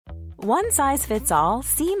One size fits all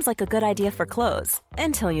seems like a good idea for clothes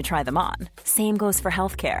until you try them on. Same goes for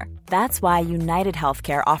healthcare. That's why United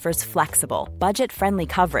Healthcare offers flexible, budget-friendly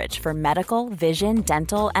coverage for medical, vision,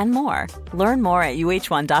 dental, and more. Learn more at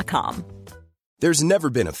uh1.com. There's never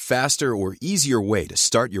been a faster or easier way to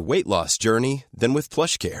start your weight loss journey than with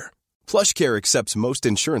PlushCare. PlushCare accepts most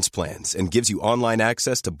insurance plans and gives you online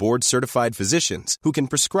access to board-certified physicians who can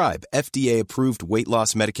prescribe FDA-approved weight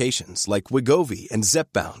loss medications like Wegovy and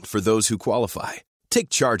Zepbound for those who qualify. Take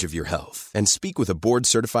charge of your health and speak with a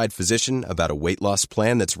board-certified physician about a weight loss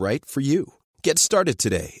plan that's right for you. Get started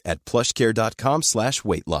today at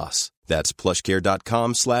plushcare.com/weight loss. That's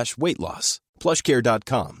plushcare.com/weight loss.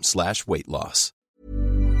 plushcare.com/weight loss.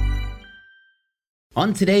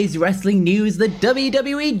 On today's wrestling news, the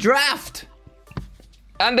WWE draft.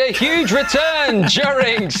 And a huge return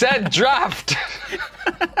during said draft.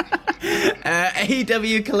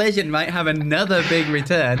 AEW Collision might have another big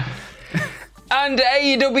return. And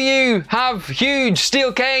AEW have huge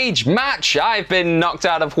steel cage match. I've been knocked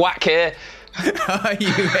out of whack here. Are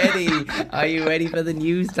you ready? Are you ready for the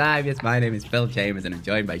news time? Yes, my name is Phil Chambers and I'm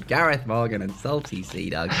joined by Gareth Morgan and Salty Sea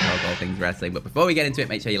Dog to talk all things wrestling. But before we get into it,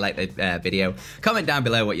 make sure you like the video, comment down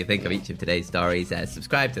below what you think of each of today's stories,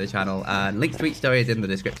 subscribe to the channel, and links to each story is in the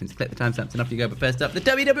description. So click the timestamps and off you go. But first up, the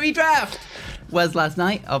WWE draft was last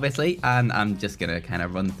night, obviously, and I'm just going to kind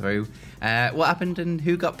of run through what happened and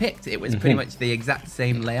who got picked. It was pretty much the exact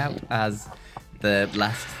same layout as the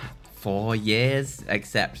last 4 years,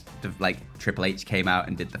 except like Triple H came out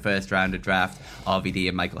and did the first round of draft, RVD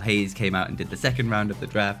and Michael Hayes came out and did the second round of the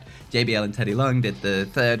draft, JBL and Teddy Long did the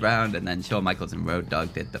third round, and then Shawn Michaels and Road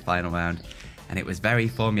Dogg did the final round. And it was very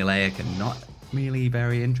formulaic and not really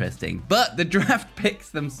very interesting. But the draft picks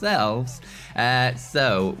themselves,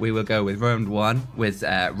 so we will go with round one with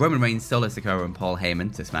Roman Reigns, Solo Sikoa and Paul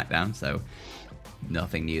Heyman to SmackDown, so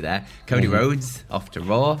nothing new there. Cody Rhodes off to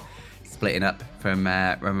Raw, splitting up from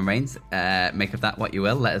Roman Reigns. Make of that what you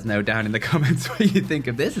will. Let us know down in the comments what you think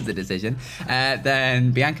of this as a decision.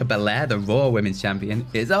 Then Bianca Belair, the Raw Women's Champion,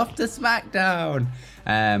 is off to SmackDown.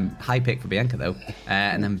 High pick for Bianca though.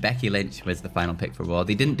 And then Becky Lynch was the final pick for Raw.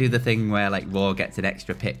 They didn't do the thing where like Raw gets an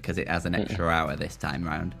extra pick because it has an extra hour this time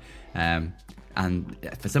round. And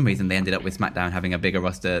for some reason they ended up with SmackDown having a bigger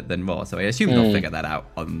roster than Raw, so I assume they'll figure that out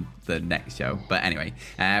on the next show. But anyway,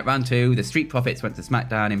 round two, the Street Profits went to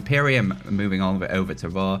SmackDown, Imperium moving over to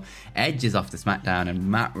Raw, Edge is off to SmackDown, and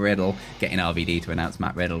Matt Riddle, getting RVD to announce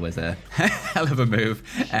Matt Riddle was a hell of a move,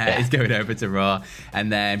 is going over to Raw. And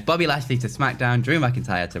then Bobby Lashley to SmackDown, Drew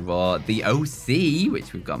McIntyre to Raw, the OC,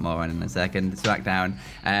 which we've got more on in a second, SmackDown,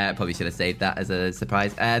 probably should have saved that as a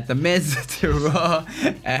surprise, The Miz to Raw,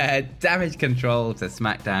 Damage Control to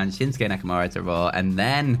SmackDown, Shinsuke Nakamura to Raw, and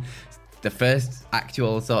then the first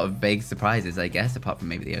actual sort of big surprises, I guess, apart from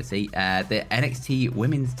maybe the OC, the NXT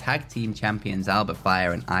Women's Tag Team Champions Alba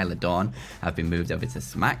Fyre and Isla Dawn have been moved over to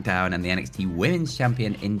SmackDown, and the NXT Women's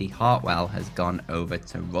Champion Indy Hartwell has gone over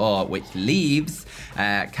to Raw, which leaves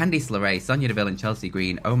Candice LeRae, Sonya Deville and Chelsea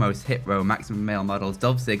Green, Omos, Hit Row, Maximum Male Models,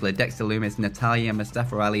 Dolph Ziggler, Dexter Lumis, Natalya,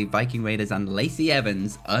 Mustafa Ali, Viking Raiders and Lacey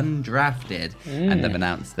Evans undrafted. And they've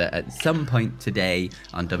announced that at some point today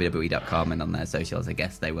on WWE.com and on their socials, I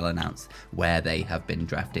guess they will announce where they have been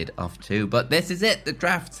drafted off to. But this is it. The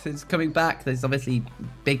draft is coming back. There's obviously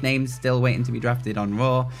big names still waiting to be drafted on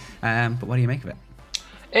Raw. But what do you make of it?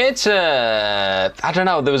 It's, I don't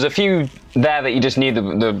know, there was a few there that you just knew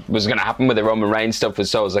that was going to happen with the Roman Reigns stuff with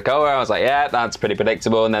Solo Sikoa. I was like, yeah, that's pretty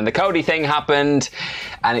predictable. And then the Cody thing happened,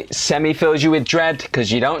 and it semi-fills you with dread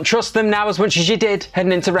because you don't trust them now as much as you did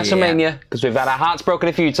heading into WrestleMania, because we've had our hearts broken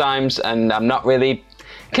a few times, and I'm not really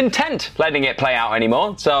content letting it play out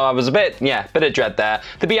anymore. So I was a bit of dread there.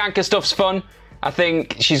 The Bianca stuff's fun. I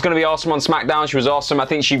think she's going to be awesome on SmackDown. She was awesome. I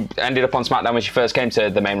think she ended up on SmackDown when she first came to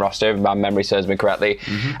the main roster, if my memory serves me correctly.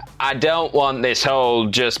 I don't want this whole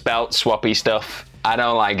just belt swappy stuff. I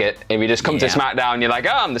don't like it. If you just come to SmackDown, you're like,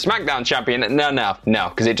 oh, I'm the SmackDown champion. No,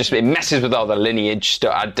 because it messes with all the lineage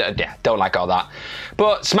stuff. I don't like all that.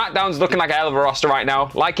 But SmackDown's looking like a hell of a roster right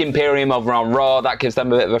now. Like Imperium over on Raw, that gives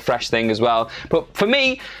them a bit of a fresh thing as well. But for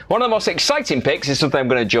me, one of the most exciting picks is something I'm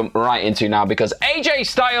going to jump right into now, because AJ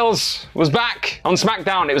Styles was back on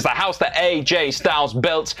SmackDown. It was the house that AJ Styles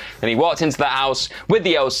built, and he walked into that house with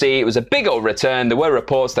the OC. It was a big old return. There were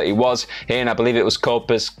reports that he was in, I believe it was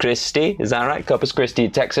Corpus Christi. Is that right? Corpus Corpus Christi,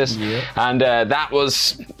 Texas. Yeah. And that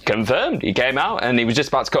was confirmed. He came out and he was just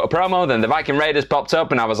about to cut a promo. Then the Viking Raiders popped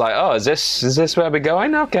up and I was like, oh, is this where we're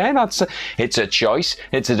going? Okay, it's a choice.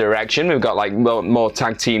 It's a direction. We've got like more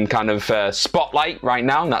tag team kind of spotlight right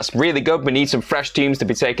now. And that's really good. We need some fresh teams to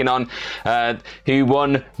be taking on who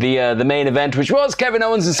won the main event, which was Kevin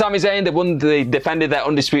Owens and Sami Zayn. They defended their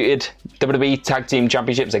undisputed WWE Tag Team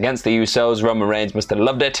Championships against the Usos. Roman Reigns must have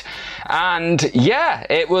loved it. And yeah,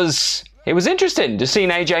 it was interesting just seeing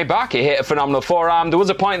AJ back. He hit a phenomenal forearm. There was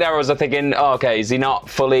a point there where I was thinking, oh, okay, is he not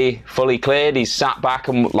fully cleared? He's sat back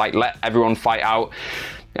and like let everyone fight out.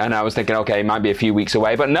 And I was thinking, okay, he might be a few weeks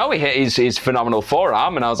away. But no, he hit his phenomenal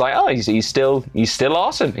forearm. And I was like, oh, he's still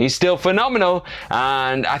awesome. He's still phenomenal.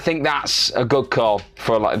 And I think that's a good call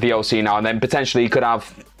for like the OC now. And then potentially he could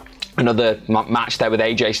have another match there with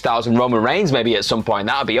AJ Styles and Roman Reigns maybe at some point.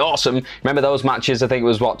 That would be awesome. Remember those matches? I think it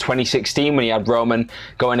was 2016 when he had Roman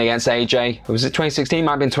going against AJ. Was it 2016?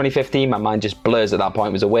 Might have been 2015. My mind just blurs at that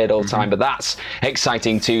point. It was a weird old time, but that's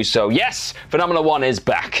exciting too. So yes, Phenomenal One is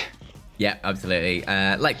back. Yeah, absolutely.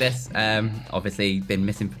 Like this, obviously been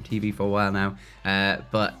missing from TV for a while now.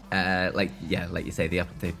 But like you say, the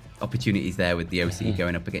opportunities there with the OC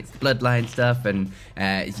going up against the Bloodline stuff, and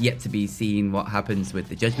it's yet to be seen what happens with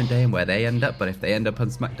the Judgment Day and where they end up. But if they end up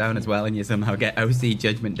on SmackDown as well, and you somehow get OC,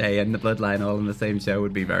 Judgment Day, and the Bloodline all on the same show,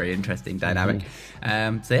 would be very interesting dynamic.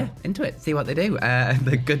 So yeah, into it, see what they do.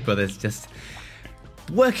 The Good Brothers just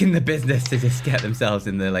working the business to just get themselves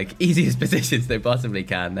in the like easiest positions they possibly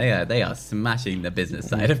can. They are smashing the business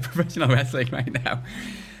side of professional wrestling right now.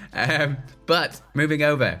 But moving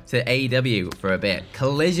over to AEW for a bit.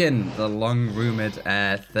 Collision, the long-rumoured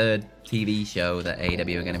third TV show that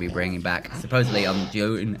AEW are going to be bringing back supposedly on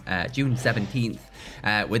June 17th.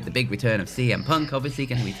 With the big return of CM Punk, obviously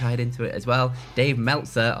going to be tied into it as well. Dave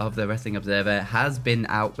Meltzer of the Wrestling Observer has been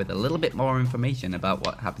out with a little bit more information about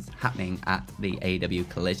what happening at the AEW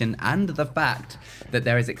Collision, and the fact that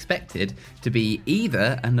there is expected to be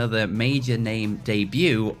either another major name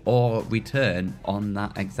debut or return on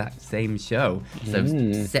that exact same show. So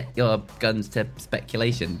set your guns to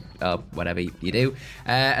speculation, or whatever you do,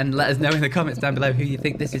 and let us know in the comments down below who you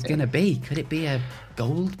think this is going to be. Could it be a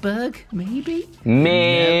Goldberg, maybe?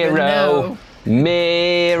 Miro. Could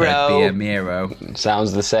be a Miro.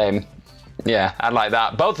 Sounds the same. Yeah, I'd like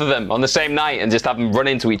that. Both of them on the same night and just have them run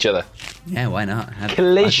into each other. Yeah, why not?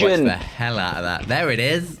 Collision. I'd watch the hell out of that. There it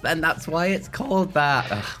is, and that's why it's called that.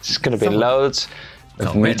 It's going to be loads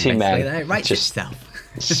of meaty men. Right yourself.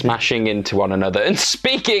 Smashing into one another. And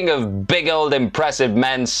speaking of big old impressive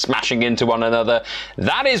men smashing into one another,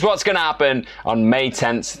 that is what's going to happen on May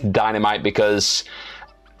 10th Dynamite, because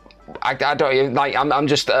I don't like. I'm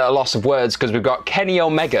just at a loss of words, because we've got Kenny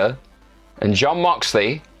Omega and Jon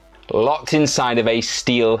Moxley locked inside of a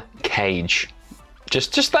steel cage.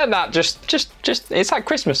 Just like that. Just it's like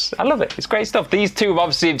Christmas. I love it. It's great stuff. These two have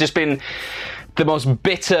obviously just been the most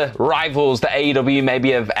bitter rivals that AEW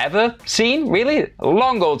maybe have ever seen, really.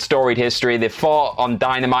 Long old storied history. They fought on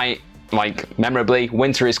Dynamite, like, memorably.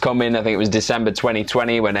 Winter is Coming, I think it was December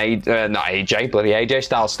 2020, when AJ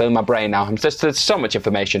Styles, still in my brain now. There's so much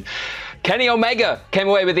information. Kenny Omega came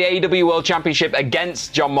away with the AEW World Championship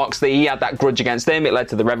against Jon Moxley. He had that grudge against him. It led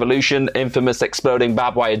to the Revolution, infamous exploding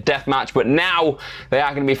barbed wire death match. But now they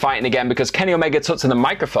are going to be fighting again, because Kenny Omega took to the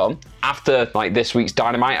microphone after like this week's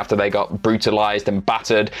Dynamite, after they got brutalized and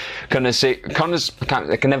battered. I can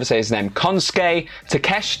never say his name. Konosuke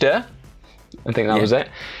Takeshita, I think that was it.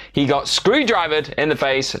 He got screwdrivered in the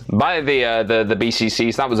face by the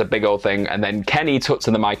BCC, so that was a big old thing. And then Kenny took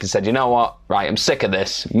to the mic and said, you know what, right, I'm sick of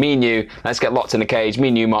this. Me and you, let's get locked in a cage. Me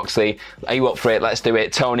and you, Moxley, are you up for it? Let's do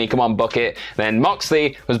it. Tony, come on, book it. Then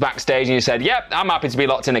Moxley was backstage and he said, yep, I'm happy to be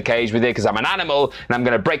locked in a cage with you because I'm an animal and I'm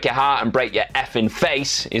going to break your heart and break your effing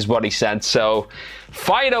face, is what he said. So,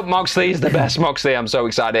 fired up Moxley is the best Moxley. I'm so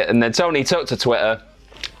excited. And then Tony took to Twitter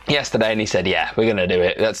yesterday and he said, yeah, we're gonna do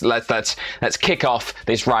it. Let's kick off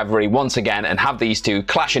this rivalry once again and have these two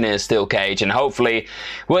clashing in a steel cage, and hopefully,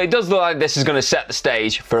 well, it does look like this is going to set the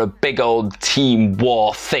stage for a big old team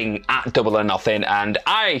war thing at Double or Nothing. And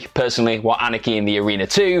I personally want Anarchy in the arena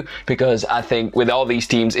too, because I think with all these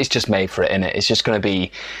teams, it's just made for it, innit? It's just going to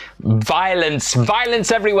be violence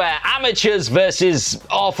everywhere, amateurs versus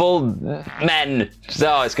awful men.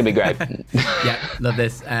 So it's going to be great. Yeah, love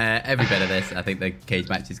this. Every bit of this. I think the cage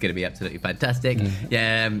matches is going to be absolutely fantastic.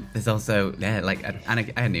 Yeah, there's also like I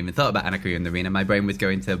hadn't even thought about Anarchy in the arena. My brain was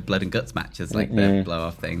going to blood and guts matches, like the blow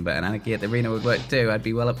off thing, but an Anarchy at the arena would work too. I'd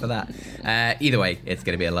be well up for that. Either way, it's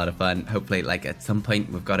going to be a lot of fun. Hopefully, like at some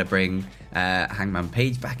point, we've got to bring Hangman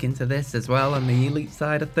Page back into this as well on the elite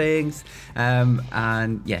side of things.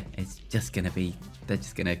 And yeah, it's just going to be. They're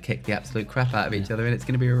just going to kick the absolute crap out of each other, and it's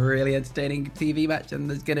going to be a really entertaining TV match, and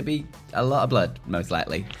there's going to be a lot of blood, most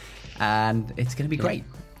likely. And it's going to be great.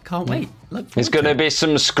 Can't wait. There's going to be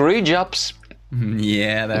some screw jobs.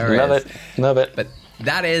 Yeah, there is. Love it. But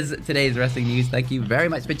that is today's wrestling news. Thank you very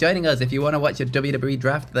much for joining us. If you want to watch a WWE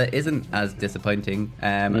draft that isn't as disappointing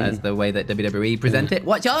as the way that WWE present it,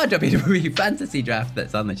 watch our WWE fantasy draft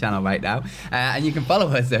that's on the channel right now. And you can follow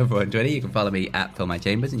us over on Twitter. You can follow me at Phil My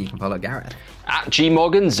Chambers, and you can follow Gareth at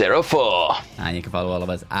GMorgan04. And you can follow all of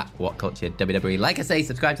us at What Culture WWE. Like I say,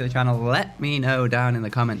 subscribe to the channel. Let me know down in the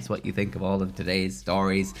comments what you think of all of today's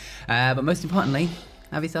stories. But most importantly,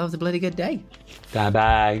 have yourselves a bloody good day.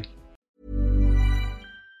 Bye-bye.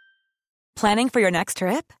 Planning for your next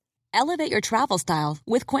trip? Elevate your travel style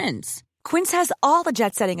with Quince. Quince has all the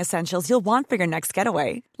jet-setting essentials you'll want for your next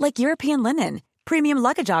getaway, like European linen, premium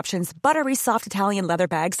luggage options, buttery soft Italian leather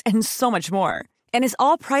bags, and so much more. And is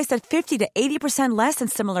all priced at 50 to 80% less than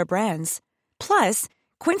similar brands. Plus,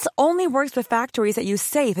 Quince only works with factories that use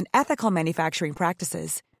safe and ethical manufacturing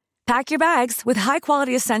practices. Pack your bags with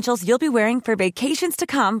high-quality essentials you'll be wearing for vacations to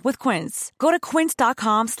come with Quince. Go to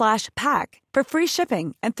quince.com/pack for free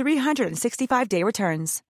shipping and 365-day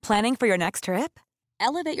returns. Planning for your next trip?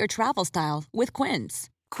 Elevate your travel style with Quince.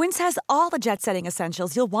 Quince has all the jet-setting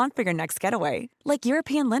essentials you'll want for your next getaway, like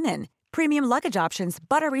European linen, premium luggage options,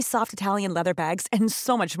 buttery soft Italian leather bags, and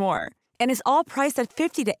so much more. And is all priced at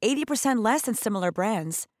 50 to 80% less than similar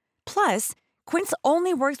brands. Plus, Quince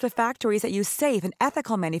only works with factories that use safe and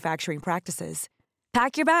ethical manufacturing practices.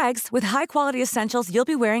 Pack your bags with high-quality essentials you'll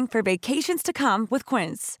be wearing for vacations to come with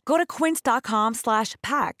Quince. Go to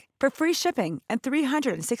quince.com/pack for free shipping and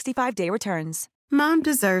 365-day returns. Mom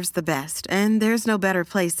deserves the best, and there's no better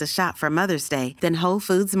place to shop for Mother's Day than Whole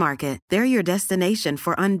Foods Market. They're your destination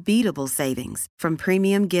for unbeatable savings, from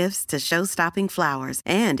premium gifts to show-stopping flowers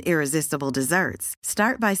and irresistible desserts.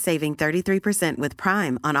 Start by saving 33% with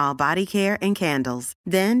Prime on all body care and candles.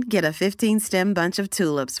 Then get a 15-stem bunch of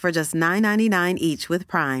tulips for just $9.99 each with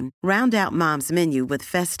Prime. Round out Mom's menu with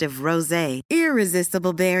festive rosé,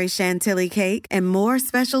 irresistible berry chantilly cake, and more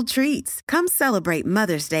special treats. Come celebrate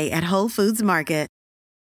Mother's Day at Whole Foods Market.